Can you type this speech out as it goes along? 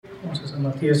Ons is in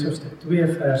Matteus hoofstuk 2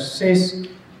 vers 6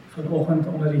 vanoggend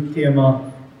onder die tema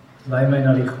Lei my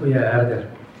na die goeie herder.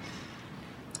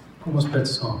 Kom ons bid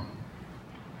saam.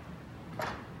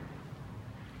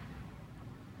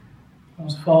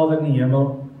 Ons Vader in die hemel,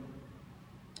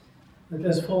 dit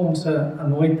is vir ons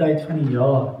 'n mooi tyd van die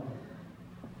jaar,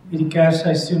 hierdie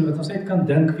Kersseisoen, wat ons net kan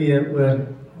dink weer oor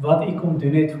wat U kom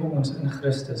doen het vir ons in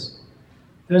Christus.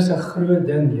 Dit is 'n groot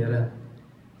ding, Here.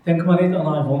 Dink maar net aan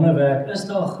daai wonderwerk. Is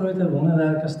daar 'n groter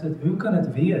wonderwerk as dit? Hoe kan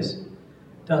dit wees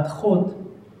dat God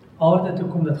aarde toe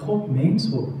kom, dat God mens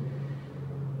word?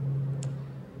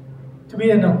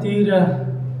 Twee nature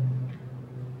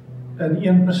in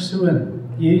een persoon.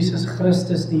 Jesus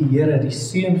Christus die Here, die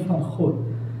Seun van God,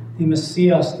 die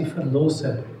Messias, die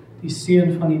Verlosser, die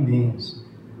Seun van die mens.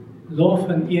 Lof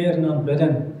en eer en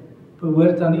aanbidding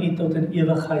behoort aan U tot in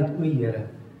ewigheid, o Here.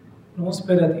 En ons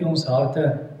bid dat U ons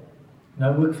harte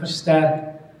nou ook versterk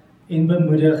en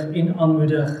bemoedig en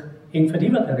aanmoedig en vir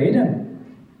die wat redding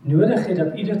nodig het,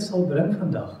 dat U dit sal bring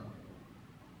vandag.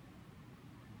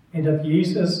 En dat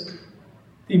Jesus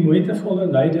die moeitevolle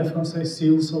lyde van sy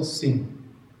siel sal sien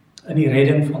in die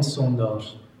redding van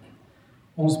sondaars.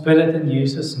 Ons bid dit in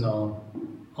Jesus naam.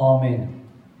 Amen.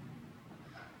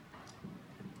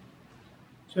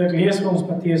 So ek lees vir ons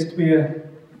Matteus 2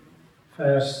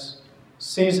 vers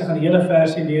 6, ek gaan die hele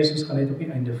versie lees, ons gaan net op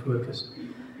die einde fokus.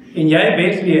 En jy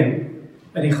Bethlehem,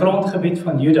 in die grondgebied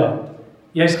van Juda,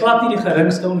 jy is glad nie die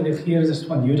geringste onder die regerders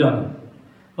van Juda nie,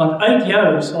 want uit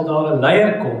jou sal daar 'n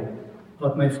leier kom,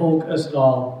 wat my volk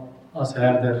Israel as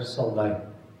herder sal lei.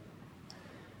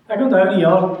 Ek onthou in die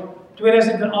jaar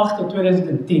 2008 tot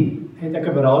 2010 het ek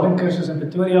 'n beradingkursus in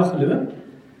Pretoria geloop,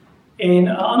 en 'n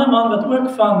ander man wat ook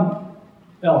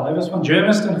hy was van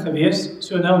Germiston gewees,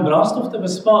 so nou om brandstof te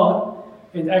bespaar,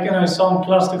 het ek en hy saam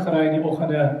klas toe gery in die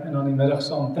oggende en dan die middag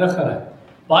saam teruggery.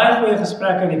 Baie goeie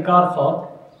gesprekke in die kar gehad.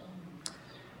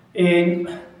 En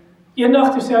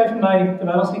eendag toe sê hy vir my,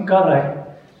 terwyl ons in die kar ry,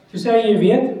 toe sê hy, jy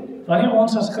weet, wanneer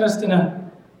ons as Christene,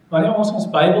 wanneer ons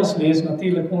Bybels lees,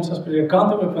 natuurlik ons as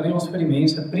predikante ook, wanneer ons vir die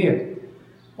mense preek,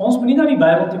 ons moet nie na die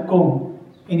Bybel toe kom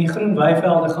en die groen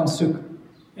weivelde gaan soek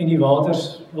en die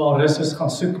waters waar rus is gaan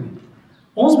soek nie.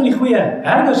 Ons moet die goeie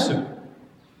herder soek.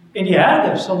 En die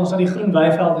herder sal ons aan die groen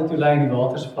weivelde toe lei in die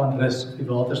waters van rus, die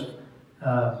waters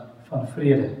van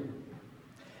vrede.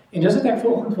 En dis wat ek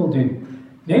vanoggend wil doen.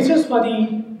 Net soos wat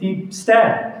die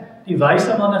ster die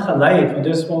wyse manne gelei het, want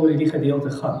dis waaroor hierdie gedeelte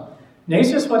gaan. Net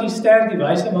soos wat die ster die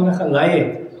wyse manne gelei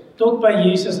het tot by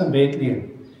Jesus in Bethlehem.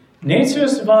 Net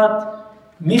soos wat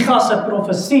Micha se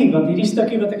profesie, want hierdie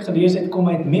stukkie wat ek gelees het kom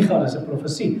uit Micha, dis 'n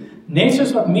profesie. Net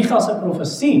soos wat Micha se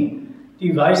profesie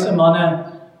die wyse manne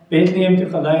Bethlehem toe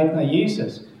gelei het na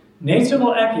Jesus. Net so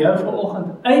wil ek jou vanoggend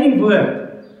uit die woord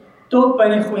tot by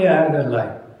die goeie herder lei.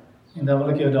 En dan wil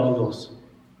ek jou daar los.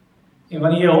 En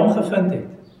wanneer jy hom gevind het,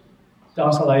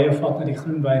 dan sal hy jou vat na die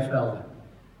groen weivelde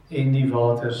en die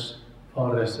waters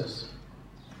waar rus is.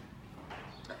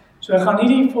 So ek gaan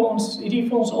hierdie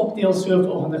vir ons opdeel so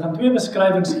vanoggend. Ek gaan twee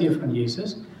beskrywings gee van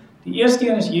Jesus. Die eerste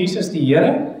een is Jesus die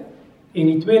Here en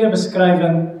die tweede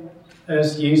beskrywing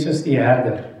is Jesus die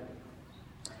herder.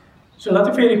 So laat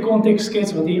ek vir julle die konteks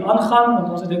skets wat hier aangaan, want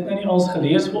ons het dit nou nie als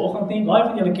gelees vanoggend nie. Baie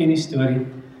van julle ken die storie.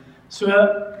 So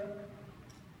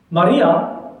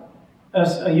Maria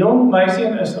is 'n jong meisie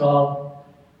in Israel.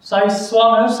 Sy is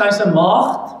swanger, sy is 'n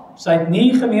maagd. Sy het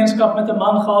nie gemeenskap met 'n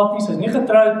man gehad nie, sy is nie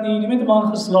getroud nie met 'n man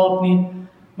geslaap nie,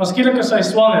 maar skielik is sy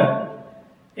swanger.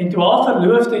 En toe haar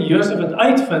verloofde Josef dit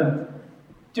uitvind,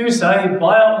 toe is hy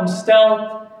baie ontsteld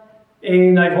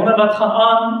en hy wonder wat gaan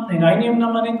aan en hy neem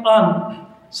nou maar net aan.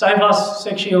 Sy was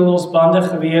seksueel losbandig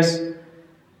gewees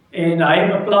en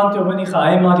hy beplan toe om in die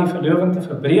geheim maar die verloving te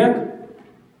verbreek.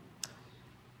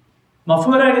 Maar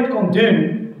voor hy dit kon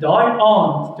doen, daai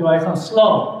aand toe hy gaan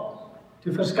slaap,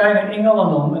 toe verskyn 'n engel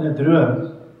aan hom in 'n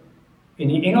droom. En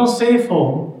die engel sê vir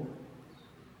hom,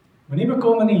 moenie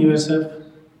bekommer nie Josef,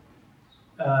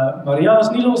 Maria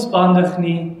was nie losbandig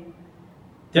nie.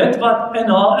 Dit wat in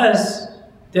haar is,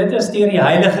 dit is deur die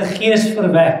Heilige Gees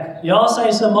verwek. Ja, sy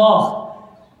is 'n maagd,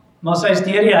 maar sy is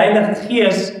deur die Heilige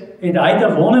Gees, het hy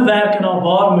 'n wonderwerk in haar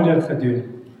baarmoeder gedoen.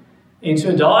 En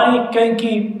so daai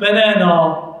kindjie binne in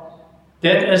haar,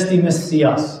 dit is die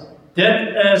Messias.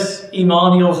 Dit is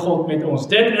Immanuel, God met ons.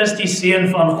 Dit is die Seun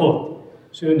van God.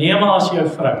 So neem haar as jou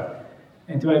vrou.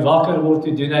 En toe hy wakker word,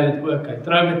 toe doen hy dit ook. Hy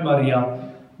trou met Maria,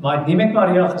 maar hy het nie met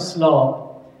Maria geslaap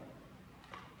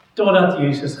totdat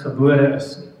Jesus gebore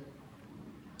is.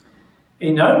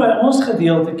 En nou by ons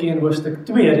gedeelte in hoofstuk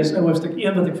 2, dis nou hoofstuk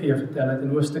 1 wat ek vir jou vertel het, in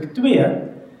hoofstuk 2,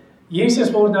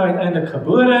 Jesus word nou uiteindelik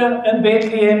gebore in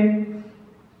Bethlehem,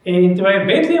 En toe hy in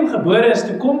Bethlehem gebore is,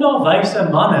 toe kom daar wyse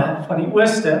manne van die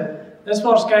ooste, dis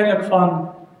waarskynlik van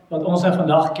wat ons nou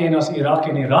vandag ken as Irak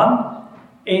en Iran,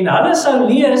 en hulle sou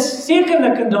lees,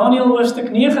 sekerlik in Daniël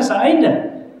hoofstuk 9 se einde,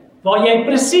 waar jy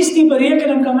presies die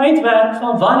berekening kan uitwerk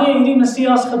van wanneer hierdie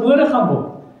Messias gebore gaan word.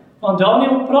 Want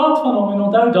Daniël praat van hom, en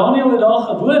onthou, Daniël het daar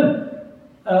gewoon,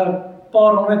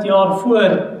 paar honderd jaar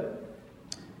voor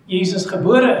Jesus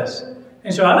gebore is.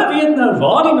 En so hulle weet nou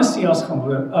waar die Messias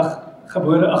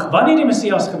wanneer die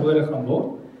Messias gebore gaan word,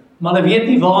 maar hulle weet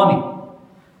nie waar nie.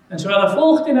 En so hulle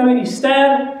volg nou hierdie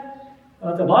ster,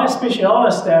 wat 'n baie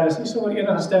spesiale ster is, nie sommer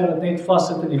enige ster wat net vas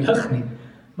sit in die lug nie,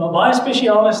 maar baie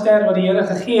spesiale ster wat die Here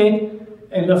gegee het,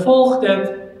 en hulle volg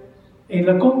dit, en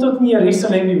hulle kom tot in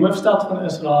Jerusalem, die hoofstad van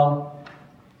Israel,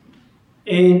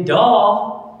 en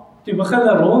daar, toe begin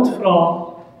hulle rondvra,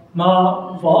 maar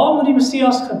waar moet die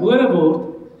Messias gebore word?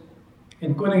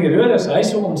 En koning Herodes, hy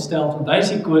is so ontstel, want hy is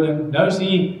die koning, nou is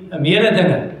hy 'n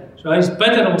mededinger, so hy is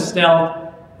bitter ontstel,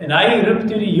 en hy roep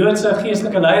toe die Joodse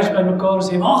geestelike leiers bymekaar en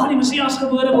sê, waar gaan die Messias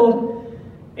gebore word?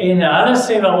 En hulle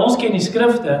sê, wel, ons ken die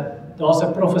skrifte, daar's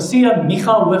 'n profesie in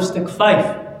Micha hoofstuk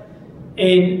 5,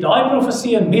 en daai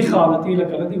profesie in Micha, natuurlik,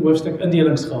 hulle het nie hoofstuk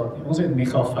indelings gehad nie, ons het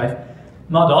Micha 5,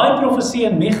 maar daai profesie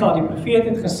in Micha, die profeet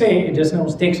het gesê, en dis nou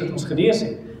ons teks wat ons gelees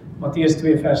het, Matteus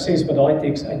 2 vers 6, wat daai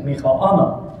teks uit Micha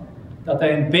aanhaal, dat hy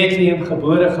in Bethlehem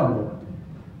gebore gaan word.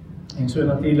 En so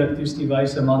natuurlik, toes die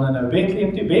wyse manne nou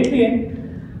Bethlehem,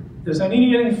 dis nou nie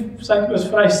hier in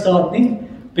Suidoos-Vrystaat nie,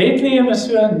 Bethlehem is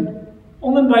so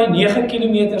om en by 9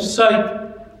 km suid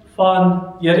van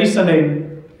Jerusalem,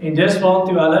 en dis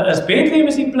waartoe hulle is. Bethlehem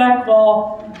is die plek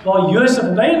waar Josef,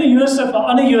 en die Josef, 'n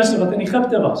ander Josef wat in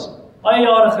Egipte was, baie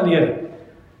jare gelede,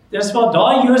 dis waar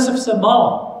daai Josef se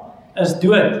ma is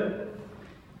dood,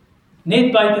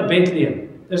 net buite Bethlehem.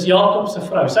 Dis Jakob se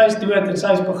vrou, sy is dood en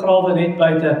sy is begrawe net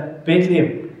buite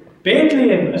Bethlehem.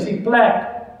 Bethlehem is die plek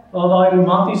waar daai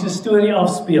romantiese storie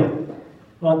afspeel,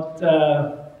 wat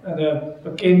in 'n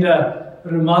bekende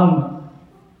roman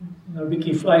nou 'n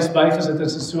bietjie vleis bygesit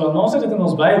is en so, en ons het dit in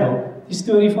ons Bybel, die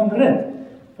storie van Rut,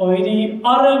 waar die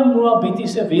arme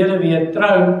Moabitiese weduwee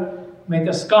trou met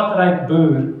 'n skatryk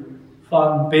boer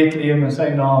van Bethlehem, en sy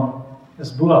naam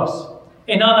is Boas.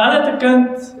 En dan hulle het 'n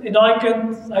kind, en daai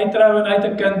kind, hy trou en hy het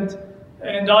 'n kind,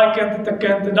 en daai kind het 'n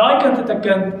kind, en daai kind het 'n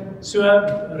kind, so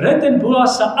Rut en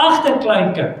Boas se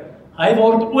agterkleinkind, hy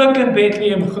word ook in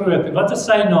Bethlehem groot, en wat is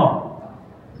sy naam?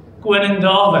 Koning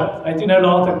Dawid, hy het nou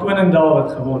later Koning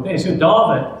Dawid geword, nee, so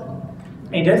Dawid,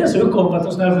 en dit is hoekom wat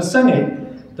ons nou gesing het,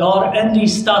 daar in die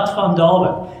stad van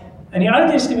Dawid. In die Ou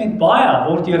Testament baie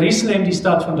word Jerusalem die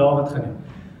stad van Dawid genoem,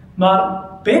 maar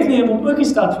Bethlehem word ook die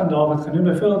stad van Dawid genoem,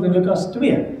 byvoorbeeld in Lukas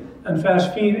 2, in vers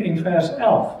 4 en vers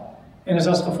 11, en is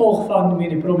as gevolg van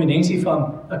die prominensie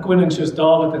van 'n koning soos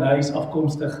Dawid, en hy is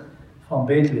afkomstig van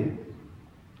Bethlehem.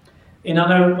 En dan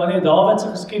nou, wanneer Dawid se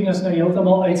geskiedenis nou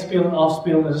heeltemal uitspeel en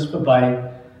afspeel, en dit is verby,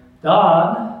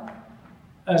 dan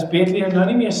is Bethlehem nou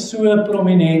nie meer so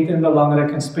prominent en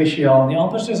belangrik en spesiaal nie,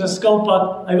 amper soos 'n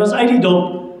skilpad, hy was uit die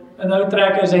dop, en nou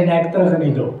trek hy sy nek terug in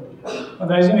die dop,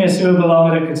 want hy is nie meer so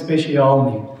belangrik en spesiaal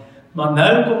nie. Maar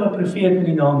nou kom 'n profeet met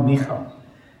die naam Micha,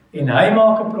 en hy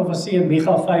maak 'n profesie in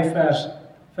Micha 5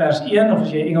 vers 1, of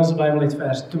as jy Engelse Bybel het,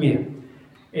 vers 2.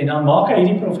 En dan maak hy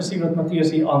die profesie wat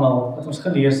Matteus hier aanhaal, wat ons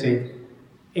gelees het,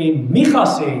 en Micha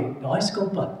sê, daai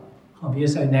skilpad gaan weer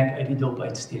sy nek uit die dop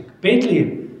uitsteek.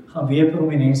 Bethlehem gaan weer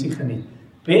prominensie geniet.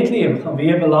 Bethlehem gaan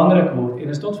weer belangrik word, en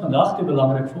is tot vandag toe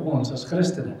belangrik vir ons as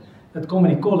Christene. Dit kom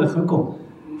in die kollig, hoekom?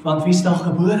 Want wie is daar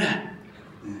gebore?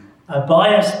 'n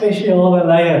baie spesiale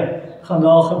leier gaan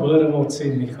daar gebore word,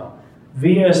 sê Micha.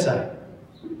 Wie is hy?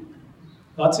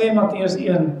 Wat sê Matteus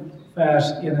 1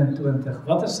 vers 21?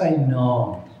 Wat is sy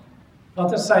naam?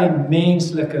 Wat is sy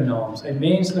menslike naam? Sy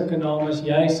menslike naam is,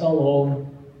 jy sal hom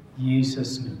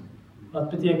Jesus noem. Wat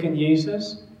beteken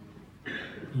Jesus?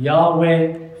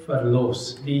 Yahweh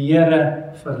verlos, die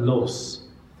Here verlos.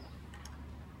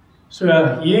 So,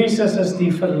 Jesus is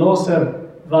die verlosser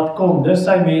wat kom, dis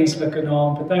sy menslike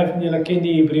naam. Party van julle ken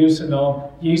die Hebreëse naam,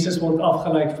 Jesus word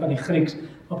afgelei van die Grieks,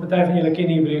 maar party van julle ken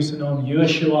die Hebreëse naam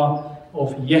Joshua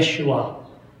of Yeshua,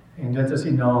 en dit is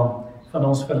die naam van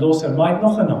ons verlosser. Maar hy het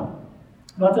nog 'n naam.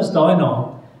 Wat is daai naam?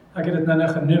 Ek het dit nou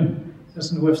genoem,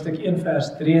 dis in hoofstuk 1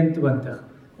 vers 23,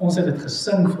 ons het dit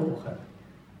gesing vanoggend.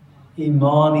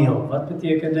 Immanuel, wat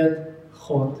beteken dit?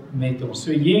 God met ons.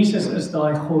 So Jesus is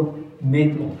daai God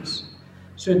met ons.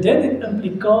 So dit het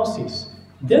implikasies.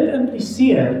 Dit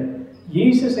impliseer,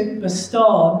 Jesus het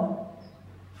bestaan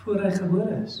voor hy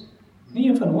gebore is. Nie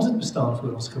een van ons het bestaan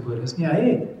voor ons gebore is nie, hy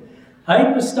het. Hy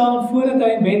het bestaan voordat hy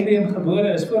in Bethlehem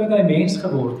gebore is, voordat hy mens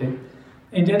geword het.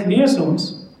 En dit lees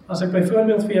ons As ek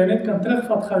byvoorbeeld vir jou net kan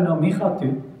terugvat gou na Micha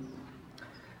toe,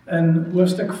 in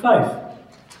hoofstuk 5,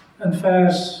 in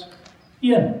vers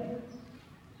 1,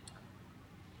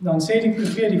 dan sê die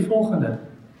profeet die volgende,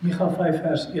 Micha 5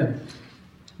 vers 1.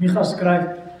 Micha skryf,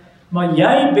 maar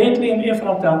jy Bethlehem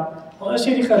Efrata, al is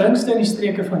jy die geringste in die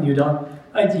streke van Juda,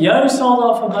 uit jou sal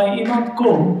daar vir my iemand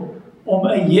kom, om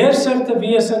 'n heerser te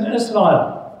wees in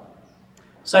Israel.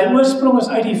 Sy oorsprong is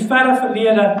uit die verre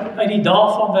verlede, uit die dae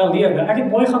van weleerde. Ek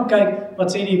het mooi gaan kyk,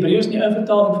 wat sê die Hebreëus in die ou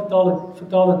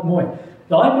vertaal dit mooi.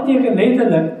 Daai beteken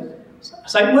letterlik,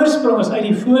 sy oorsprong is uit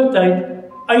die voortyd,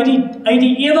 uit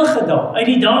die ewige dae, uit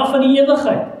die dae van die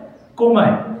ewigheid, kom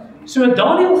hy. So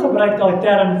Daniël gebruik daai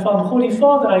term van God die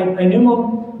Vader, hy noem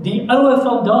hom die oue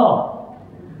van dae.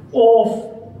 Of,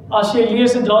 as jy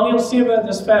lees in Daniël 7,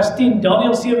 dis vers 10,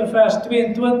 Daniël 7 vers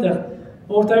 22,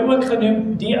 word hy ook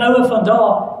genoem, die oue van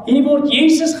dae. Hier word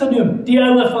Jesus genoem, die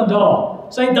oue van dae.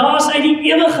 Sy dae is uit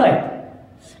die ewigheid.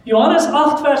 Johannes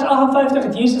 8 vers 58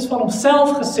 het Jesus van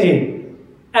homself gesê,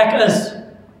 ek is.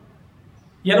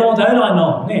 Julle onthou daai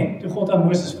naam, nee, toe God aan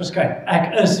Moses verskyn,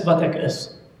 ek is wat ek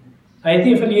is. Hy het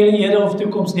nie verlede, hede of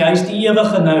toekoms nie, hy is die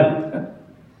ewige nou.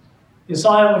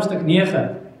 Jesaja hoofstuk 9,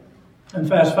 in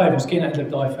vers 5, ons ken eintlik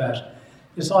daai vers.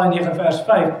 Jesaja 9 vers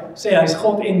 5 sê hy is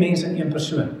God en mens in een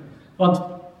persoon. Want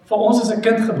vir ons is 'n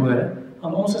kind gebore,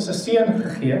 aan ons is 'n seun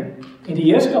gegee, en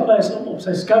die heerskappy is op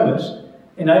sy skouers,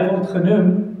 en hy word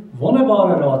genoem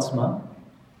wonderbare raadsman,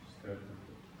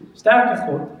 sterke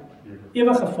God,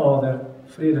 ewige Vader,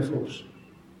 vredevors.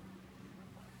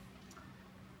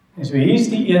 En so hier is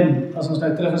die een, as ons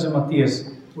nou terug is in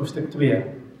Matteus hoofstuk 2,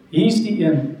 hier is die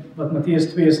een wat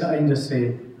Matteus 2 se einde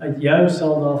sê, uit jou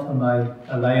sal daar vir my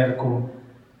 'n leier kom,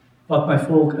 wat my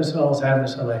volk Israel as herder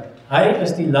sal lei. Hy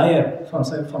is die leier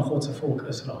van God se volk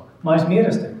Israel. Maar hy is meer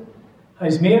as dit. Hy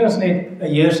is meer as net 'n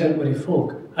heerser oor die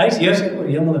volk. Hy is heerser oor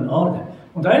hemel en aarde.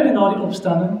 Onthou jy na die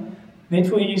opstanding, net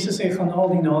voor Jesus sê, gaan al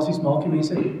die nasies, maak die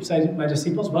mense, my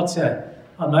disippels, wat sê hy?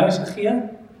 Aan my is gegee,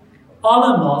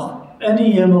 alle mag in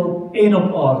die hemel en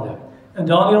op aarde. In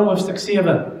Daniël hoofstuk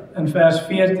 7, in vers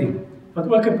 14,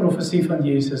 wat ook 'n profesie van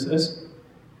Jesus is,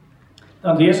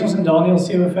 dan lees ons in Daniël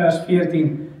 7 vers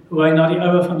 14, hoe hy na die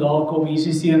oue van dae kom, hier is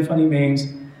die seun van die mens,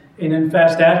 en in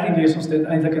vers 13 lees ons dit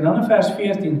eintlik, en dan in vers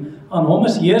 14, aan hom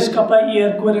is heerskappy,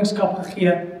 eer, koningskap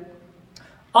gegee,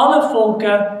 alle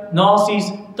volke,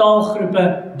 nasies,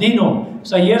 taalgroepe, dien hom,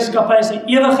 sy heerskappy is 'n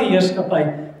ewige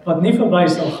heerskappy, wat nie verby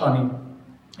sal gaan nie,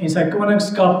 en sy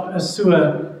koningskap is so,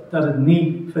 dat dit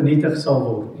nie vernietig sal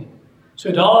word nie.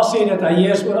 So daar sê dat hy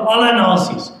heers oor alle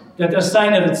nasies, dit is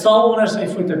syne, dit sal onder sy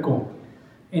voete kom.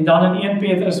 En dan in 1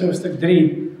 Petrus hoofstuk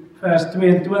 3, vers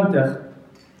 22,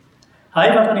 hy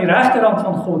wat aan die regterhand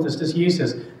van God is, dis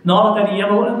Jesus, nadat hy die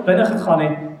hemel binne gegaan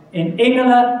het, en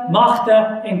engele,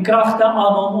 magte en kragte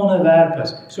aan hom onderwerp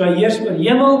is. So hy heers oor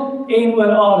hemel en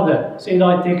oor aarde, sê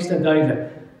daai tekste duidelik.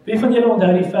 Wie van julle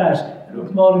onthou die vers, in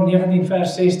Openbaring 19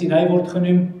 vers 16, hy word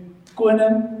genoem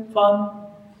koning van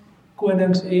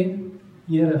konings en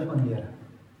Here van Here.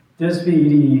 Dis wie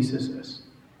hierdie Jesus is.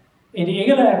 En die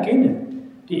engele erken dit.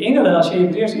 Die engele, as jy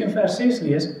Hebreërs 1 vers 6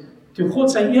 lees, toe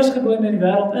God sy eerstgeborene in die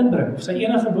wêreld inbring, of sy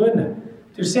eniggebore,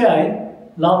 toe sê hy,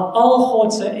 laat al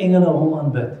God se engele hom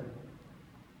aanbid.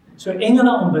 So engele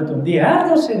aanbid hom. Die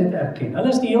herders het dit erken. Hulle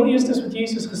is die heel eerstes wat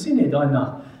Jesus gesien het daai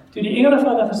nag. Toe die engele vir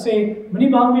hulle gesê, moenie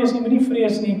bang wees nie, moenie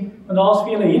vrees nie, want daar is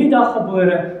vir julle hierdie dag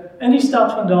gebore in die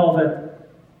stad van Dawid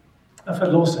 'n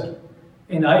verlosser.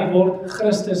 En hy word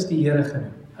Christus die Here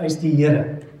genoem. Hy is die Here.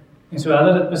 En so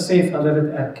hulle dit besef, hulle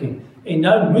dit erken. En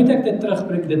nou moet ek dit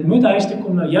terugbring, dit moet huis toe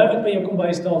kom, nou jy wat by jou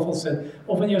kombuistafel sit,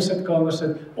 of in jou sitkamer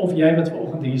sit, of jy wat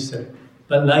vanoggend hier sit,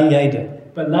 bely jy dit,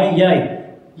 bely jy,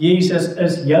 Jesus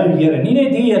is jou Here, nie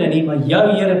net die Here nie, maar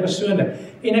jou Here persoonlik.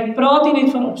 En ek praat nie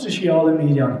net van op sosiale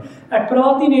media nie, ek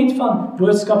praat nie net van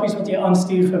boodskapies wat jy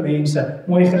aanstuur vir mense,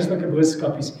 mooi Christelike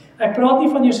boodskapies, ek praat nie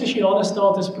van jou sosiale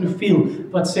status profiel,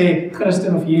 wat sê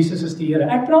Christen of Jesus is die Here,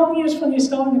 ek praat nie eens van jy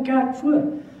staan in die kerk voor,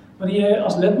 wanneer jy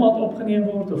as lidmaat opgeneem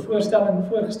word, of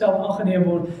voorgestel aangeneem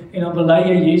word, en dan bely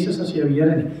jy Jesus as jou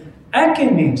Here nie. Ek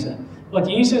ken mense, wat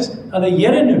Jesus hulle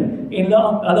Here noem, en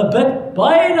hulle bid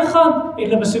baie elegant, en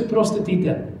hulle besoek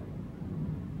prostituie.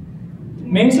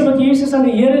 Mense wat Jesus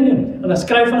hulle Here noem, hulle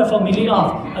skryf hulle familie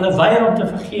af, hulle weier om te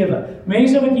vergewe.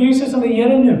 Mense wat Jesus hulle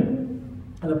Here noem,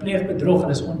 hulle pleeg bedrog,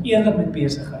 hulle is oneerlik met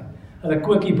besigheid. Hulle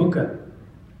kook die boeke,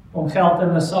 om geld in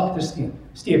hulle sak te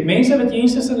steek. Mense wat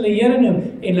Jesus hulle Here noem,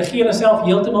 en hulle gee hulle self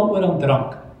heeltemal oor aan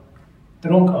drank.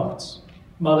 Dronkaards.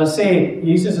 Maar hulle sê,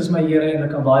 Jesus is my Here, en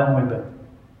hulle kan baie mooi bid.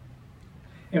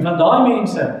 En van daai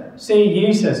mense, sê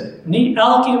Jesus, nie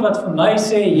elkeen wat vir my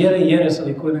sê, Here, Here, sal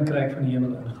die koninkryk van die hemel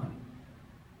ingaan.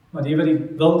 maar die wat die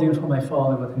wil doen van my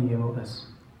Vader wat in die hemel is.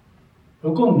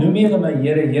 Hoekom noem julle my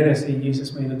Here, Here, sê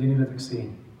Jesus, maar julle doen nie wat ek sê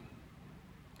nie.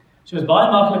 So is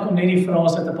baie maklik om net die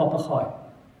frase te papegaai,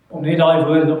 om net daai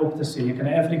woorde op te sê. Jy kan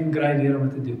 'n African grade leer om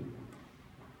dit te doen.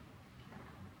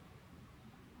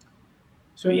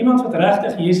 So iemand wat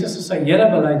regtig Jesus as sy Here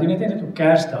bely, doen dit nie net op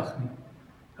Kersdag nie.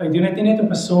 Hy doen dit nie net op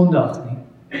 'n Sondag nie.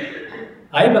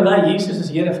 Hy bely Jesus is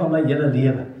Here van my hele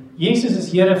lewe. Jesus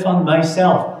is Here van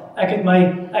myself. Ek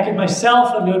het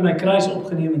myself verloor, my kruis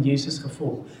opgeneem en Jesus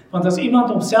gevolg. Want as iemand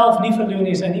homself nie verloor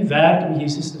nie, is hy nie werd om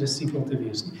Jesus se disipel te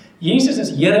wees nie. Jesus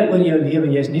is Here oor jou lewe,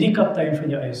 jy is nie die kaptein van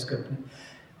jou eie skip nie.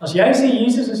 As jy sê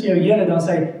Jesus is jou Here, dan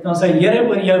sy Here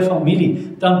oor jou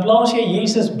familie, dan plaas jy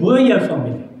Jesus bo jou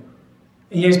familie.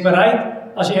 En jy is bereid,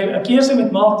 as jy 'n keuse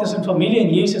moet maak tussen familie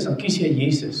en Jesus, dan kies jy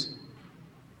Jesus.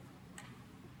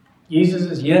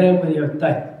 Jesus is Here oor jou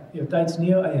tyd. Jou tyd is nie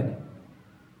jou eie nie.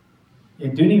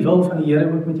 Jy doen die wil van die Here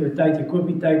ook met jou tyd. Jy koop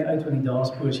die tyd uit van die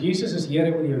daespoos. Jesus is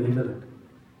Here oor jou huwelik.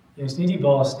 Jy is nie die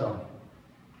baas daar nie.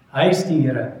 Hy is die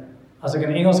Here. As ek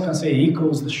in Engels kan sê, he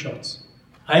calls the shots.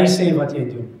 Hy sê wat jy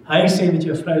doen. Hy sê met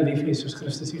jou vrou lief hê soos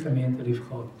Christus die gemeente lief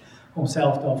gehad,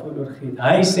 homself daarvoor oorgee.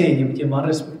 Hy sê jy moet jou man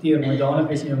respekteer, onderdanig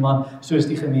wees aan jou man soos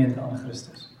die gemeente aan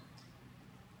Christus.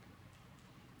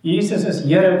 Jesus is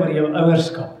Here oor jou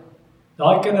ouerskap.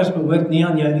 Daai kinders behoort nie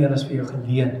aan jou nie, hulle is vir jou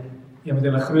geleen. Jy moet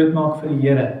hulle grootmaak vir die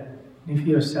Here, nie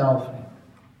vir jouself nie.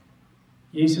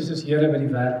 Jesus is Here by die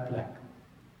werkplek.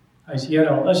 Hy is Here,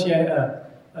 al is jy 'n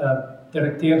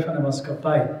direkteur van 'n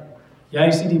maatskappy. Jy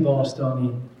is nie die baas daar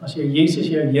nie. As jy Jesus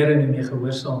jou Here noem, jy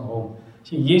gehoorsaam hom. As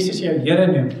jy Jesus jou Here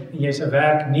noem en jy's 'n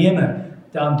werknemer,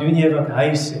 dan doen jy wat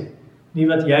hy sê, nie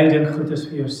wat jy dink goed is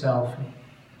vir jouself nie.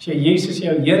 As jy Jesus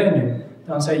jou Here noem,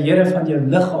 dan is hy Here van jou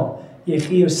liggaam. Jy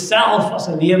gee jouself as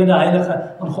 'n lewende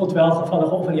heilige aan God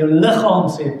welgevallige offer, jou liggaam,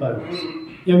 sê Paulus.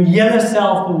 Jou hele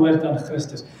self behoort aan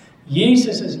Christus.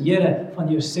 Jesus is Here van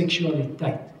jou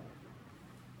seksualiteit.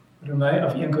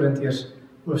 1 Korintiërs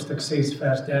hoofstuk 6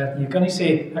 vers 13. Jy kan nie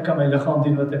sê ek kan my liggaam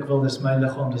doen wat ek wil, dis my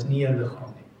liggaam, dis nie jou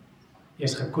liggaam nie. Jy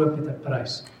is gekoop met 'n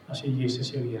prys as jy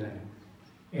Jesus jou Here noem.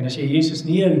 En as jy Jesus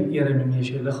nie jou Here noem, is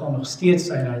jou liggaam nog steeds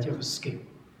syne, hy het jou geskep.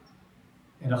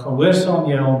 En dan gehoorsaam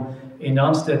jy hom. En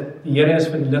dan is dit, die Here is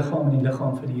vir die liggaam en die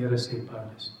liggaam vir die Here, sê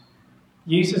Paulus.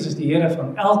 Jesus is die Here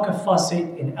van elke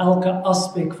faset en elke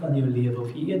aspek van jou lewe.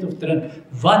 Of jy eet of drink,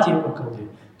 wat jy ook al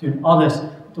doen alles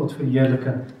tot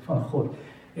verheerliking van God.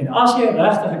 En as jy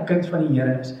regtig 'n kind van die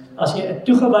Here is, as jy 'n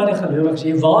toegewyde gelowige is,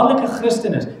 jy waarlik 'n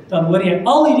Christen is, dan hoor jy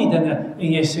al hierdie dinge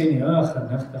en jy sê nie,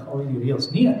 genigtig, al hierdie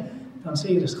reëls. Nee, dan sê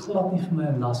jy, dis glad nie vir my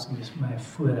 'n las nie, dis vir my 'n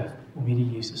voorreg om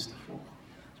hierdie Jesus te volg.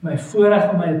 My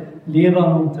voorreg om my lewe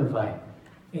aan hom te wy.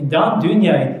 En dan doen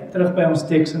jy, terug by ons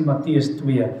teks in Matteus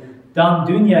 2, dan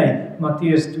doen jy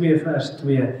Matteus 2 vers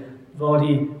 2, waar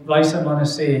die wyse manne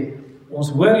sê, ons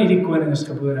hoor hierdie koning is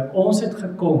gebore, ons het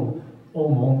gekom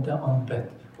om hom te aanbid.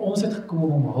 Ons het gekom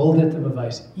om hom hulde te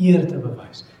bewys, eer te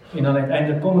bewys. En dan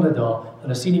uiteindelik kom hulle daar,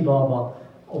 hulle sien die baba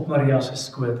op Maria se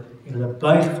skoot, en hulle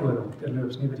buig voor hom,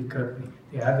 terloops nie by die krib nie.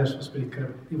 Die herders was by die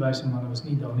krib, die wyse manne was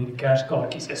nie daar nie, die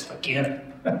kerskaartjies is verkeerd.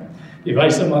 Die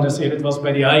wyse manne sê dit was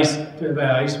by die huis, toe hy by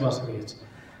die huis was reeds.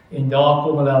 En daar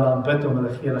kom hulle aanbid om hulle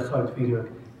gele goud, wierook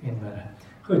en mirre.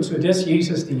 Goed, so dis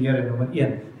Jesus die Here, nommer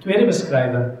 1. Tweede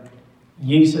beskrywing,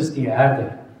 Jesus die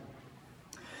herder.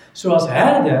 So as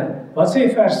herder, wat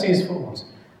sê vers 6 vir ons?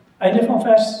 Einde van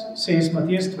vers 6,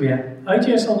 Matteus 2, uit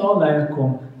jy sal daar leier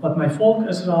kom, wat my volk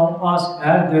Israel as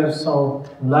herder sal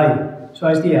lei. So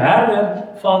hy is die herder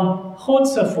van God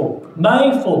se volk,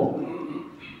 my volk.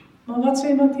 Maar wat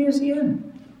sê Matteus 1,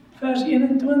 vers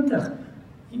 21?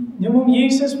 Noem hom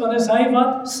Jesus, want is hy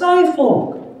wat? Sy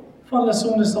volk van hulle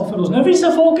sondes sal verlos. Nou wie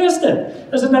se volk is dit?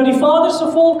 Is dit nou die Vader se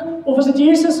volk, of is dit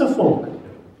Jesus se volk?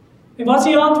 En wat is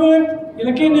die antwoord?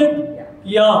 Julle ken dit?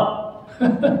 Ja.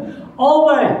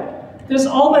 Albei. Dis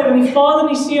albei, want die Vader en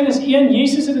die Seun is een.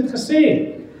 Jesus het dit gesê.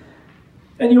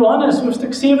 In Johannes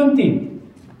hoofstuk 17,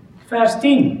 vers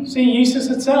 10, sê Jesus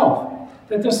dit self.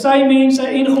 Dit is sy mense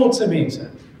en God se mense.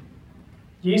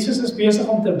 Jesus is besig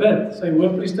om te bid, sy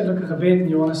hoëpriesterlike gebed in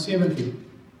Johannes 17.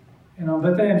 En dan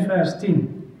bid hy in vers 10.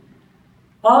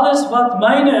 Alles wat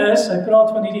myne is, hy praat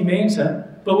van hierdie mense,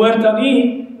 behoort aan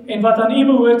U, en wat aan U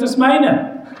behoort is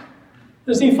myne.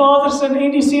 Dis die Vader se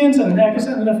en die Seun se, en ek is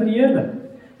in hulle verheerlik.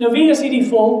 Nou wie is hierdie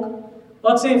volk?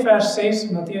 Wat sê vers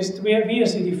 6, Matteus 2, wie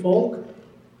is hierdie volk?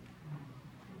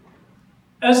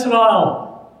 Israel.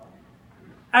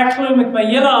 Ek glo met my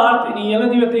hele hart en die hele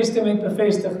Nuwe Testament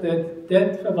bevestig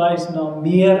dit verwys na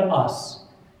meer as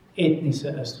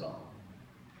etniese Israel.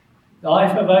 Daai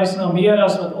verwys na meer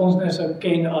as wat ons nou sou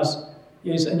ken as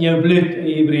jy is in jou bloed 'n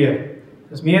Hebreër.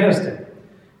 Dis meer as dit.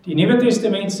 Die Nuwe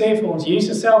Testament sê vir ons,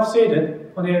 Jesus self sê dit,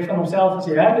 wanneer hy van homself as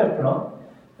die herder praat,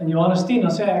 in Johannes 10,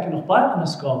 dan sê hy, ek het nog baie ander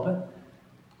skape,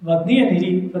 wat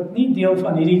nie deel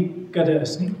van hierdie kudde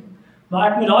is nie.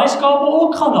 Maar ek moet daai skape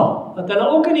ook gaan haal, dat hulle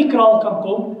ook in die kraal kan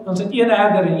kom, dan is dit een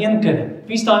herder en een kudde.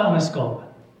 Wie is daai ander skape?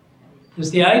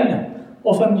 Dis die heidene.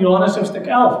 Of in Johannes hoofstuk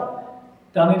 11,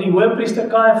 dan het die hoëpriester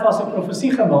Kajafas 'n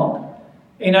profesie gemaak,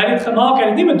 en hy het dit gemaak, hy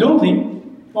het dit nie bedoel nie,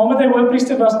 maar omdat hy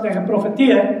hoëpriester was, het hy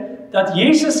geprofeteer, dat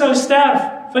Jesus sou sterf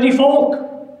vir die volk,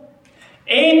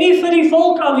 en nie vir die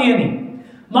volk alleen nie,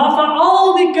 maar vir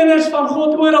al die kinders van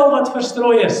God oral wat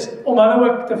verstrooi is, om hulle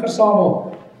ook te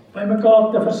versamel, by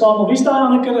mekaar te versamel. Wie is daai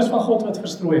ander kinders van God wat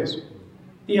verstrooi is?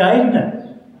 Die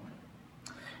heidene.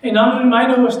 En dan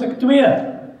Romeine hoofstuk 2,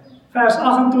 vers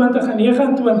 28 en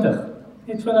 29,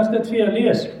 net vinnig dit vir jou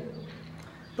lees.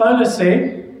 Paulus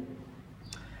sê,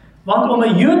 want om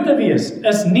 'n Jood te wees,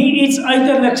 is nie iets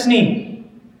uiterliks nie,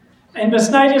 en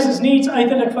besnydenis is nie iets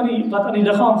uiterlik van wat aan die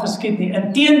liggaam geskied nie.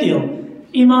 Inteendeel,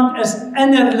 iemand is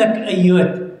innerlik 'n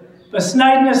Jood.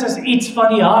 Besnydenis is iets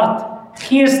van die hart,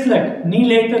 geestelik, nie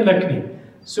letterlik nie.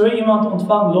 So iemand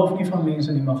ontvang lof nie van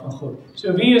mense nie, maar van God.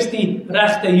 So wie is die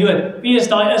regte Jood? Wie is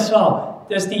daai Israel?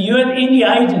 Dis die Jood en die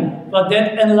heiden, wat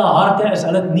dit in hulle harte is.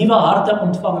 Hulle het nuwe harte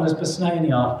ontvang, hulle is besny in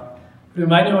die hart.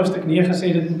 Romeine hoofstuk 9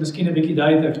 sê dit miskien 'n bietjie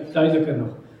duideliker nog.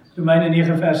 Romeine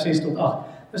 9 vers 6 tot 8.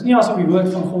 Dis nie asof die woord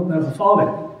van God nou geval het.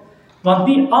 Want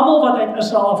nie almal wat uit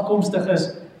Israel afkomstig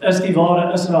is die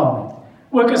ware Israel nie.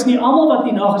 Ook is nie almal wat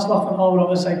die nageslag van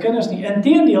Abraham is sy kinders nie.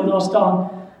 Inteendeel, daar staan,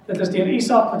 dit is deur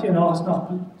Isak wat jou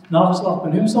nageslag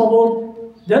benoem sal word.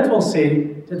 Dit wil sê,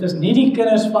 dit is nie die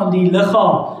kinders van die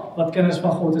liggaam wat kinders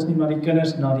van God is nie, maar die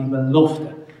kinders na die belofte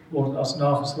word as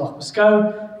nageslag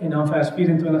beskou. En dan vers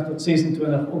 24 tot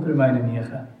 26 op Romeine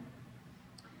 9.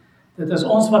 Dit is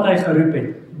ons wat hy geroep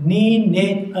het, nie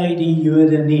net uit die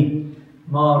Jode nie,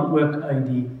 maar ook uit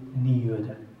die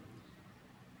nie-Jode.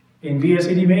 En wie is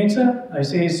die mense? Hy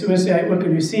sê, so sê hy ook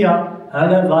in Hosea,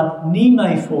 hulle wat nie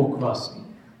my volk was nie,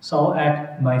 sal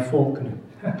ek my volk noem.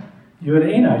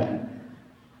 Jode en heidene.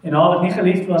 En al wat nie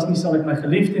geliefd was nie, sal ek my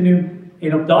geliefde noem.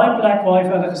 En op daai plek waar hy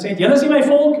vir hulle gesê het, julle is nie my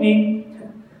volk nie,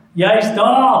 juist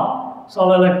daar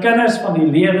sal hulle kinders van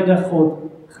die lewende God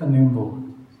genoem word.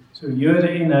 So Jode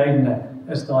en heidene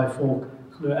is daai volk,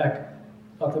 glo ek,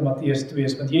 wat in Matteus 2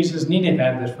 is, want Jesus is nie net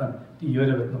herder van die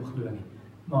Jode wat nog glo nie,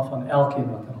 maar van elkeen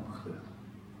wat in hom glo.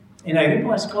 En hy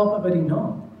roep hy skape by die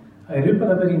naam. Hy roep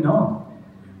hulle by die naam.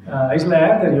 Hy is hulle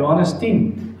herder, Johannes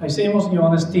 10. Hy sê ons in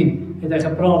Johannes 10, het hy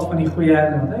gepraat van die goeie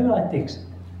herder, want hy daai teks,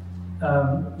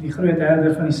 die groot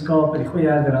herder van die skape, die goeie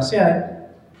herder, dan sê hy,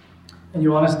 in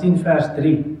Johannes 10 vers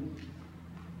 3,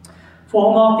 voor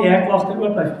hom maak die hekwagter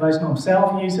oop, hy verwys na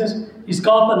homself, Jesus, die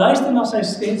skape luister na sy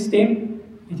stem,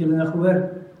 het julle nou gehoor,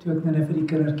 toe ek nou vir die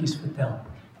kindertjies vertel,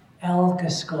 elke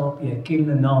skaapie ken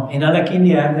hulle naam, en hulle ken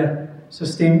die herder sy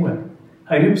stem ook.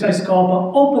 Hy roep sy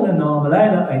skape op hulle naam, lei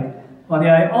hulle uit,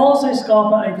 wanneer hy al sy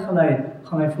skape uitgelei het,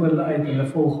 gaan hy voor hulle uit en hulle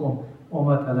volg hom,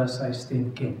 omdat hulle sy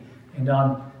stem ken. En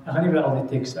dan, ek gaan nie by al die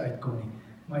tekste uitkom nie,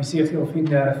 maar Esegiel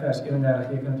 34 vers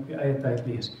 31, jy kan dit op die eie tyd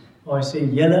lees, waar hy sê,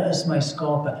 julle is my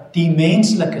skape, die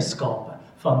menslike skape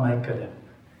van my kudde.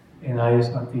 En hy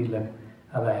is natuurlik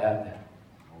hulle herder.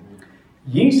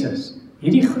 Jesus,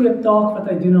 hierdie groot taak wat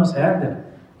hy doen as herder,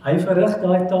 hy verrig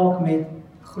daai taak met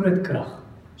groot krag.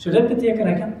 So dit beteken,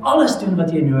 hy kan alles doen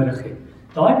wat jy nodig het.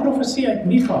 Daai profesie uit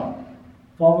Micha,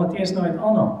 waar Matteus nou uit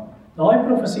aanhaal, daai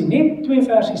profesie, net 2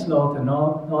 versies later,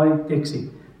 na daai teksie,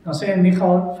 dan sê in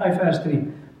Micha 5 vers 3,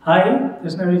 hy,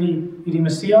 dis nou die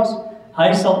Messias,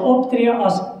 hy sal optree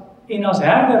as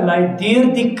herder lei deur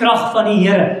die krag van die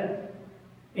Here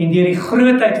en deur die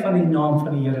grootheid van die naam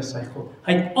van die Here sy God.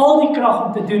 Hy het al die krag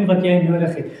om te doen wat jy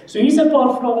nodig het. So hier's 'n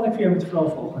paar vrae wat ek vir jou moet vra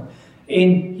vanoggend. En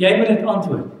jy moet dit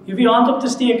antwoord. Jy hoef nie hand op te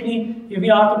steek nie, jy hoef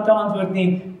nie hard op te antwoord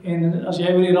nie, en as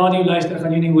jy oor die radio luister,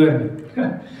 gaan jy nie hoor nie.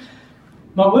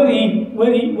 Maar hoor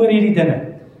hierdie dinge,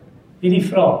 hierdie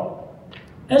vraag.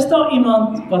 Is daar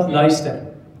iemand wat luister?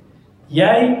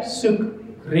 Jy soek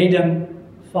redding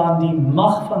van die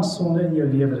mag van sonde in jou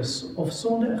lewe, of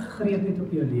sonde 'n greep het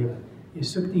op jou lewe. Jy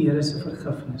soek die Here se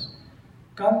vergifnis.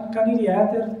 Kan nie die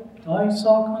herder daai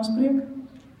saak aanspreek?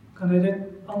 Kan hy dit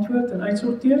antwoord en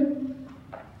uitsorteer?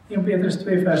 1 Petrus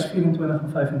 2 vers 24 en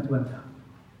 25.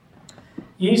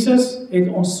 Jesus het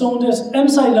ons sondes in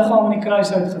sy liggaam aan die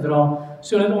kruis uitgedra,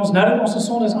 sodat ons nou dat ons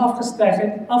sondes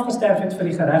afgesterf het vir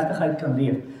die geregtigheid kan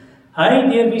leef. Hy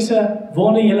deur wie se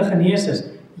wonde julle genees is.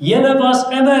 Julle was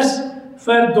immers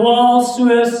verdwaal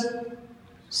soos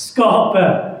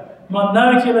skape, maar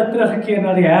nou het julle teruggekeer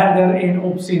na die herder en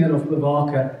opsiener of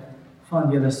bewaker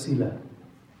van julle siele.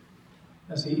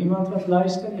 As hier iemand wat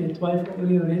luister, jy twyfel oor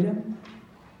die redding,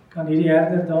 kan hierdie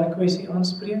herder daai kwessie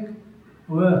aanspreek?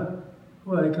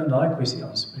 Hy kan daai kwessie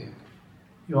aanspreek.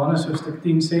 Johannes hoofstuk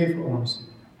 10 sê vir ons,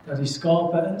 dat die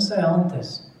skape in sy hand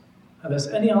is. Hulle is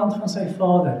in die hand van sy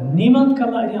Vader. Niemand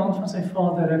kan hulle uit die hand van sy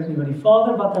Vader ruk nie, want die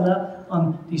Vader wat hulle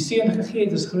aan die Seun gegee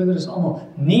het, is groter as almal.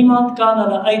 Niemand kan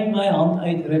hulle uit my hand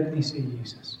uitruk nie, sê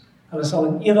Jesus. Hulle sal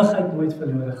in ewigheid nooit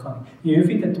verlore gaan. Jy hoef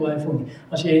nie te twyfel nie.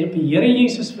 As jy op die Here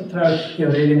Jesus vertrou,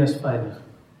 jou redding is veilig.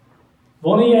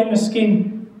 Wonder jy miskien,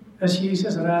 is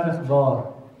Jesus regtig waar?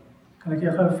 Kan ek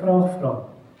jou gou 'n vraag vra?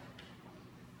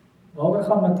 Waaroor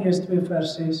gaan Matteus 2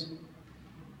 vers 6?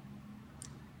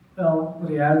 Wel, oor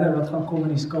die herder wat gaan kom en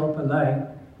die skape lei.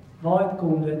 Waaruit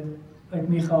kom dit? Uit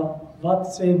Micha. Wat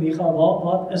sê Micha?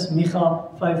 Wat is Micha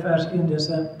 5 vers 1? Dis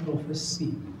 'n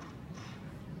profesie.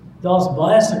 Daar's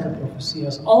baie sulke profesieë.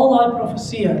 As al daai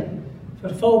profesieë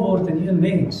vervul word in een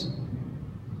mens.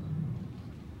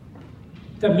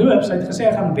 Terloops, hy het gesê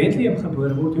hy gaan in Bethlehem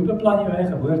gebore word. Hoe beplan jy eie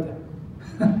geboorte?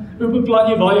 Hoe beplan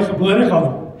jy waar jy gebore gaan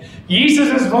word? Jesus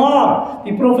is waar.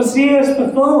 Die profesie is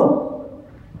vervul.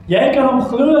 Jy kan hom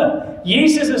glo.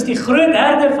 Jesus is die groot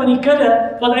herder van die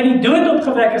kudde wat uit die dood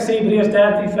opgewek is, sê Hebreërs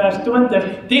 13 vers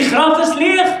 20. Die graf is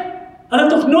leeg. Hulle het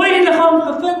tog nooit die liggaam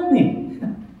gevind nie.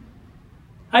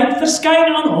 Hy het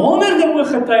verskyn aan honderde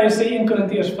ooggetuies, sê 1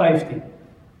 Korintiërs 15.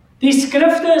 Die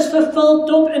skrifte is vervul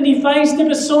tot in die fynste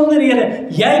besonderhede.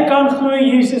 Jy kan glo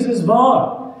Jesus is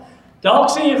waar. Dalk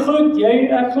sê jy goed,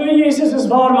 ek glo Jesus is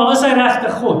waar, maar is hy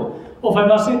regtig God? Of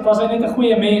was hy net 'n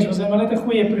goeie mens, was hy maar net 'n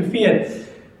goeie profeet?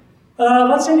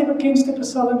 Wat sê die bekendste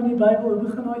psalm in die Bybel? Hoe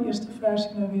begin daai eerste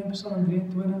versie nou weer in Psalm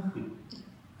 23?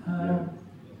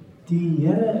 Die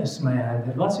Here is my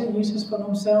herder. Wat sê Jesus van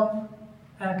homself?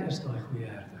 Ek is daai goeie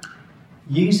herder.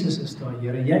 Jesus is daai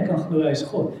Here. Jy kan glo hy is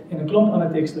God. En 'n klomp ander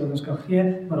tekste wat ons kan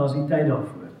gee, maar daar's nie tyd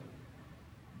daarvoor.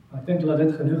 Maar ek dink laat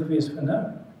dit genoeg wees vir nou.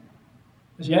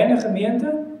 Is jy in 'n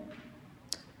gemeente?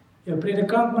 Jou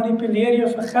predikant manipuleer jou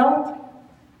vir geld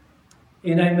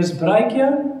en hy misbruik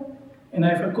jou en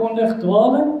hy verkondig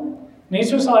dwaaling, net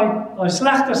soos daai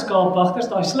slegte skaapwagters,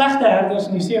 daai slegte herders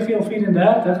in Jesegiel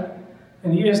 34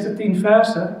 in die eerste 10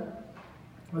 verse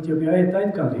wat jy op jou eie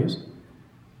tyd kan lees.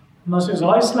 Maar soos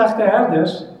daai slegte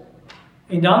herders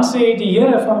en dan sê die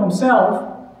Here van homself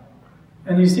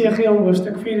in Jesegiel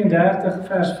hoofstuk 34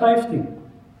 vers 15.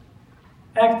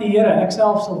 Ek die Here, ek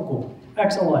self sal kom.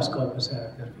 Ek sal daai skape se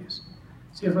herder wees.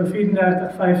 Jesegiel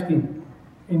 34:15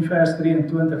 en vers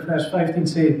 23, vers 15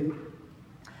 sê: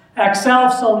 Ek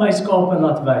self sal my skape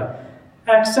laat wei.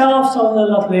 Ek self sal hulle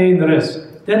laat lê in rus.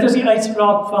 Dit is die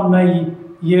uitspraak van my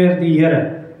Heer die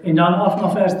Here. En dan af na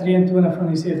vers 23 van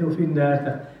Jesegiel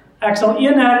 34. Ek sal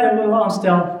een herder wil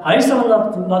aanstel, hy sal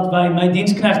laat wei, my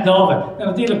diensknegt Dawid. En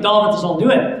natuurlik, Dawid is al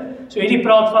dood. So hierdie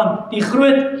praat van die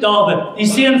groot Dawid, die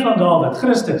seun van Dawid,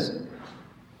 Christus.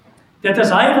 Dit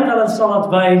is hy wat hulle sal laat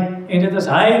wei, en dit is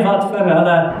hy wat vir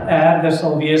hulle 'n herder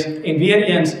sal wees. En weer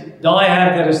eens, daai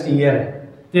herder is die Here.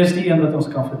 Dis die een wat ons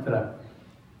kan vertrou.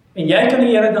 En jy kan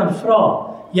die Here dan vra,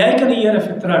 jy kan die Here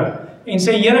vertrou, en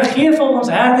sê, Here, gee vir ons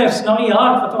herders na u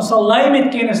hart, wat ons sal lei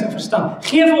met kennis en verstand.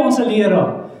 Gee vir ons 'n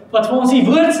leraar, wat vir ons die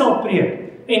woord sal preek,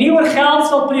 en nie oor geld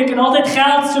sal preek, en altyd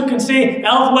geld soek, en sê,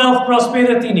 health, wealth,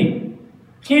 prosperity nie.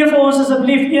 Gee vir ons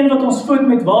asseblief een wat ons voed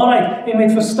met waarheid en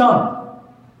met verstand.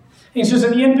 En soos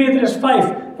in 1 Petrus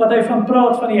 5, wat hy van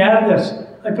praat van die herders,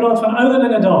 hy praat van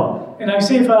ouderlinge daar, en hy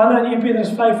sê vir hulle in 1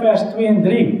 Petrus 5 vers 2 en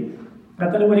 3,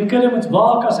 dat hulle oor die kudde moet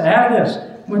waak as herders,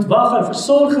 moet wag, hy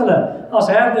versorg hulle as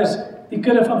herders, die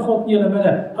kudde van God in julle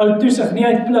midde, hou toesig, nie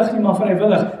uit plig nie, maar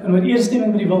vrywillig, en met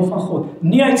ooreenstemming met die wil van God,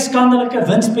 nie uit skandelike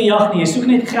winsbejag nie, jy soek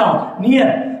net geld, nee,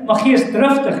 maar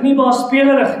geesdriftig, nie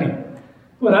baasspelerig nie,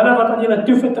 oor hulle wat aan julle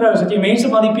toevertrou is, dat jy mense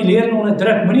manipuleer en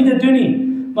onderdruk, moenie dit doen nie,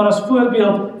 maar as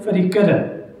voorbeeld vir die kudde.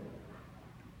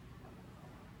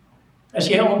 Is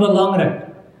jy onbelangrik?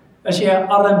 Is jy 'n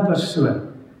arm persoon?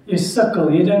 Jy sukkel,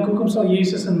 jy dink, hoekom sal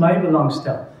Jesus in my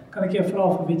belangstel? Kan ek jou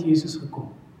vra, vir wie het Jesus gekom?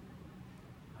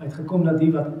 Hy het gekom dat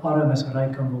die wat arm is,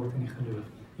 ryk kan word in die geloof.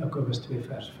 Jakobus 2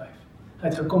 vers 5. Hy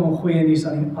het gekom om goeie nuus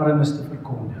aan die armes te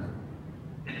verkondig.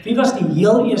 Wie was die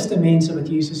heel eerste mense wat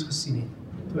Jesus gesien het,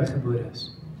 toe hy gebore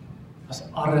is? Was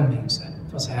arme mense,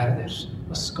 het was herders,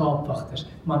 was skaapwagters,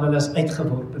 maar hulle is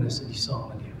uitgeworpenes in die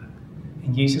samelewing.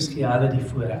 En Jesus gee hulle die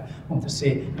voorreg om te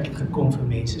sê, ek het gekom vir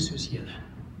mense soos julle.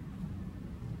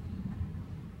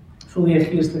 Voel jy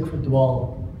geestelik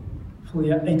verdwaal? Voel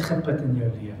jy uitgeput in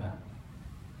jou lewe?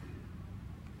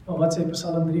 Maar wat sê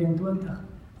Psalm 23?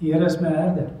 Die Here is my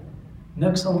herder.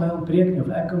 Niks sal my ontbreek nie, of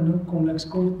ek kom niks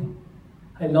kort nie.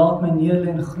 Hy laat my neerlê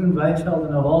in groen weivelde,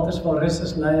 na waters waar rus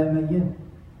is, lei hy my heen.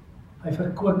 Hy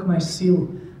verkoop my siel.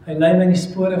 Hy lei my in die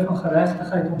spore van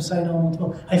geregtigheid om sy naam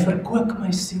ontwil. Hy verkoop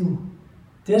my siel.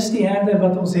 Dis die herder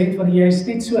wat ons het, want jy is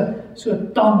net so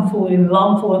tamvol en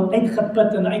lamvol en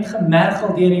uitgeput en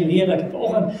uitgemergel deur die lewe. Ek het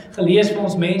vanoggend gelees vir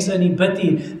ons mense in die bid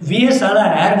hier, wees hulle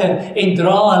herder en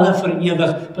dra hulle vir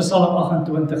ewig, Psalm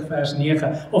 28 vers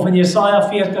 9, of in Jesaja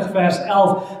 40 vers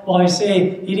 11, waar hy sê,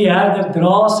 hierdie herder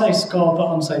dra sy skape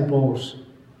aan sy bors.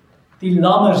 Die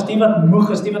lammers, die wat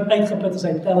moeg is, die wat uitgeput is,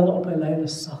 hy tel hulle op, hy lei hulle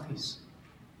saggies.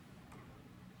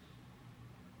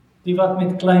 Die wat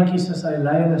met kleintjies is, hy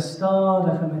lei hulle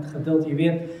stadig en met geduld. Jy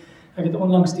weet, ek het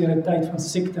onlangs deur 'n tyd van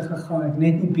siekte gegaan, ek het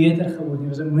net nie beter geword nie,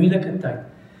 dit was 'n moeilike tyd.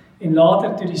 En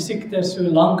later, toe die siekte so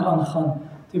lank aangaan,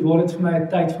 toe word dit vir my 'n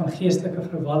tyd van geestelike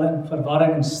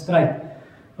verwarring en stryd,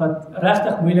 wat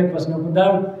regtig moeilik was. En ek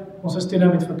onthou, ons was toe nou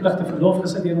met verpligte verlof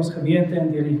gesit deur ons gemeente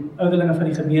en deur die ouderlinge van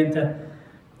die gemeente.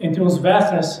 En toe ons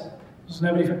weg is, ons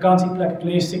nou by die vakansieplek, ek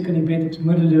lê siek in die bed, ek is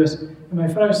moedeloos, en my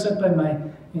vrou sit by my,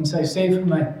 en sy sê vir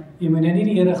my, jy moet nou nie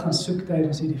die Here gaan soek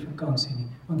tydens hierdie vakansie nie,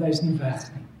 want hy is nie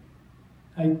weg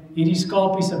nie. Hierdie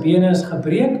skapie se bene is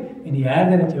gebreek, en die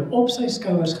herder het jou op sy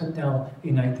skouers getel,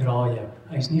 en hy dra jou.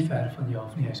 Hy is nie ver van jou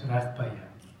af nie, hy is reg by jou.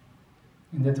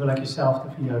 En dit wil ek dieselfde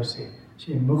vir jou sê, as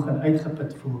jy moeg en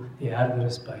uitgeput voel, die herder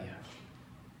is by jou.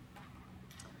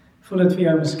 Voel dit vir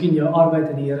jou, miskien jou arbeid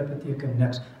in die Here beteken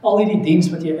niks. Al die diens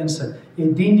wat jy insit,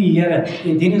 jy dien die Here,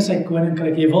 jy dien in sy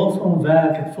koninkryk, jy wil vir hom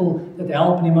werk, ek voel, dit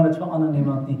help niemand, dit verander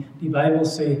niemand nie. Die Bybel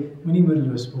sê, moenie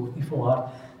moedeloos word nie, volhard.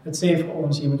 Dit sê vir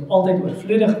ons, jy moet altyd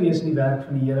oorvloedig wees in die werk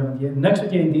van die Here, want niks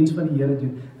wat jy in diens van die Here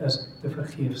doen, is te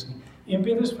vergeefs nie. 1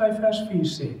 Petrus 5 vers 4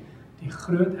 sê, die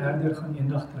groot herder gaan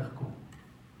eendag terugkom,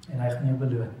 en hy gaan jou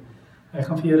beloon. Hy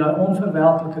gaan vir jou daai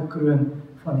onverwelklike kroon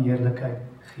van heerlikheid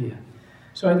gee.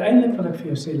 So uiteindelik wil ek vir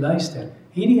jou sê, luister,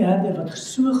 hierdie herder wat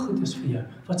so goed is vir jou,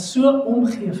 wat so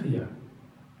omgee vir jou,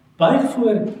 buig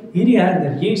voor hierdie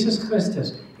herder, Jesus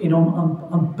Christus, en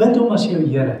aanbid hom as jou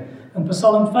Here. In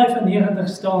Psalm 95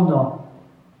 staan daar,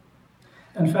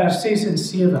 in vers 6 en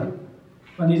 7,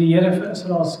 wanneer die Here vir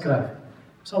Israel skryf,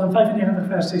 Psalm 95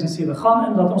 vers 6 en 7, gaan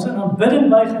in, laat ons in aanbidding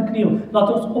buig en kniel,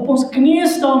 laat ons op ons knieë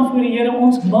staan voor die Here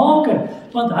ons Maker,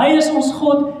 want hy is ons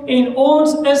God, en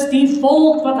ons is die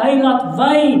volk wat hy laat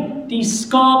wy, die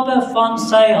skape van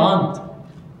sy hand.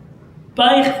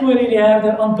 Buig voor die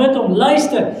herder, aanbid hom,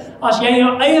 luister, as jy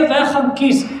jou eie weg gaan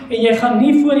kies, en jy gaan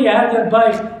nie voor die herder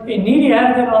buig, en nie die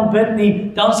herder aanbid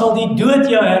nie, dan sal die dood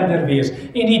jou herder wees,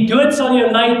 en die dood sal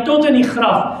jou lei tot in die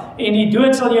graf, en die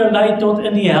dood sal jou lei tot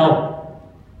in die hel.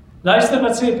 Luister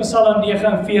wat sê Psalm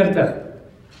 49,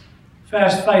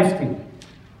 vers 15.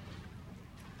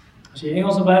 As jy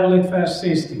Engelse Bybel het, vers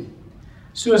 16.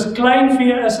 Soos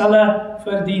kleinvee is hulle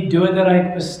vir die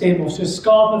doderyk bestem, of soos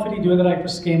skape vir die doderyk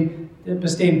bestem,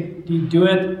 die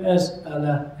dood is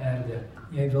hulle herder.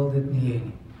 Jy wil dit nie hê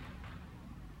nie.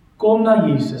 Kom na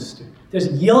Jesus toe. Dit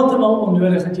is heeltemal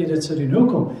onnodig dat jy dit sou doen.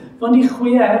 Hoekom? Want die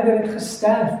goeie herder het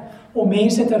gesterf, om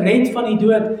mense te red van die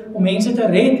dood, om mense te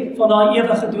red van daai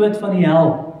ewige dood van die hel.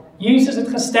 Jesus het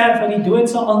gesterf en die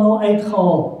doodse angel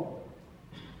uitgehaal.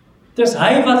 Dis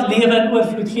hy wat lewe in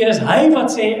oorvloed gee, dis hy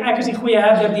wat sê, ek is die goeie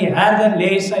herder, die herder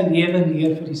lê sy lewe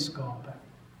neer vir die skape.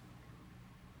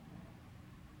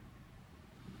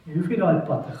 Jy hoef nie daai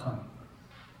pad te gaan.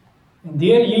 En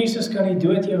deur Jesus kan die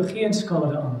dood jou geen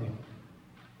skade aandoen.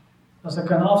 As ek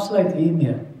kan afsluit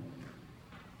hiermee,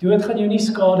 dood gaan jou nie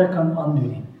skade kan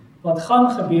aandoen nie. Wat gaan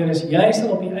gebeur is, jy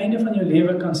sal op die einde van jou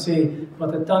lewe kan sê,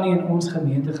 wat 'n tannie in ons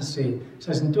gemeente gesê het,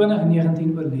 sy is in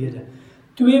 2019 oorlede,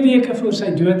 2 weke voor sy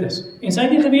dood is, en sy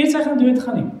het nie geweet sy gaan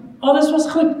doodgaan nie, alles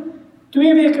was goed,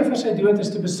 2 weke voor sy dood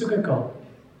is, toe besoek ek haar,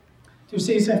 toe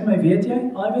sê sy vir my, weet jy,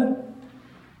 Ivor,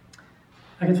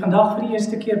 ek het vandag vir die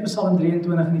eerste keer Psalm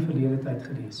 23 in die verlede tyd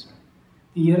gelees,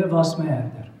 die Here was my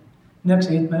herder, niks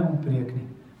het my ontbreek nie,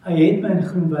 hy het my in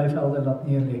groen weivelde laat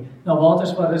neerlê, na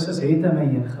waters waar rus is, het hy my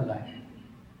heen gelei.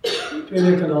 2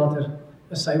 weke later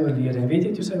is sy oorlede, en weet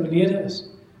jy toe sy oorlede is,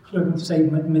 glo ek sy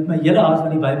met my hele hart,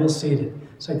 van die Bybel sê dit,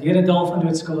 sy het deur 'n dal van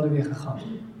doodskade weer gegaan.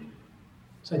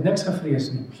 Sy het niks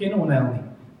gevrees nie, geen onheil nie,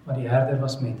 want die herder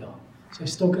was met haar. Sy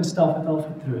stok en staf het haar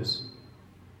vertroos.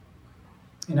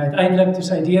 En uiteindelik, toe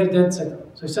sy deur dit,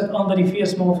 sy sit aan by die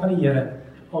feesmaal van die Here,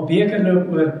 haar beker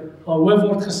loop oor, haar hoof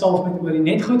word gesalf met olie,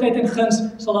 net goedheid en guns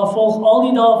sal haar volg al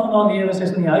die dae van haar lewe, sy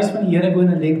is in die huis van die Here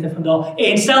woon in lengte van dae,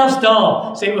 en selfs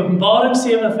daar, sê Openbaring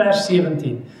 7 vers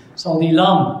 17, sal die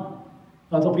lam,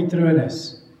 wat op die troon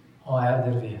is, haar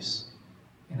herder wees,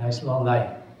 en hy sal haar lei,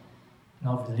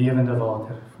 na lewende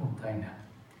waterfonteine.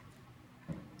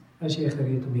 Is jy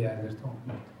gereed om die herder te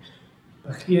ontmoet?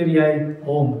 Begeer jy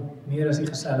hom, meer as die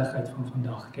geselligheid van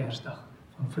vandag, Kersdag,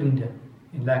 van vriende,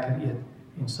 en lekker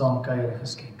eet en saam kuier en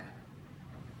geskenke.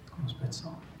 Kom ons bid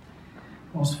saam.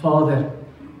 Ons Vader,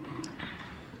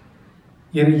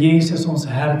 Here Jesus ons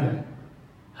herder,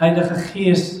 Heilige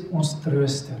Gees ons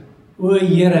trooster, o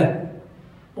Here,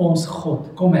 ons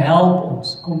God, kom help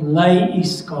ons, kom lei u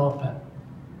skape,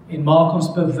 en maak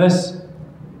ons bewus,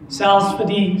 selfs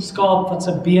vir die skaap wat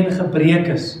sy been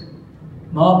gebreek is,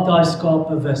 maak daai skaap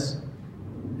bewus,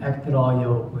 ek dra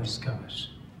jou op my skouers,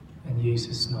 in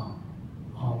Jesus naam,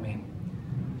 amen.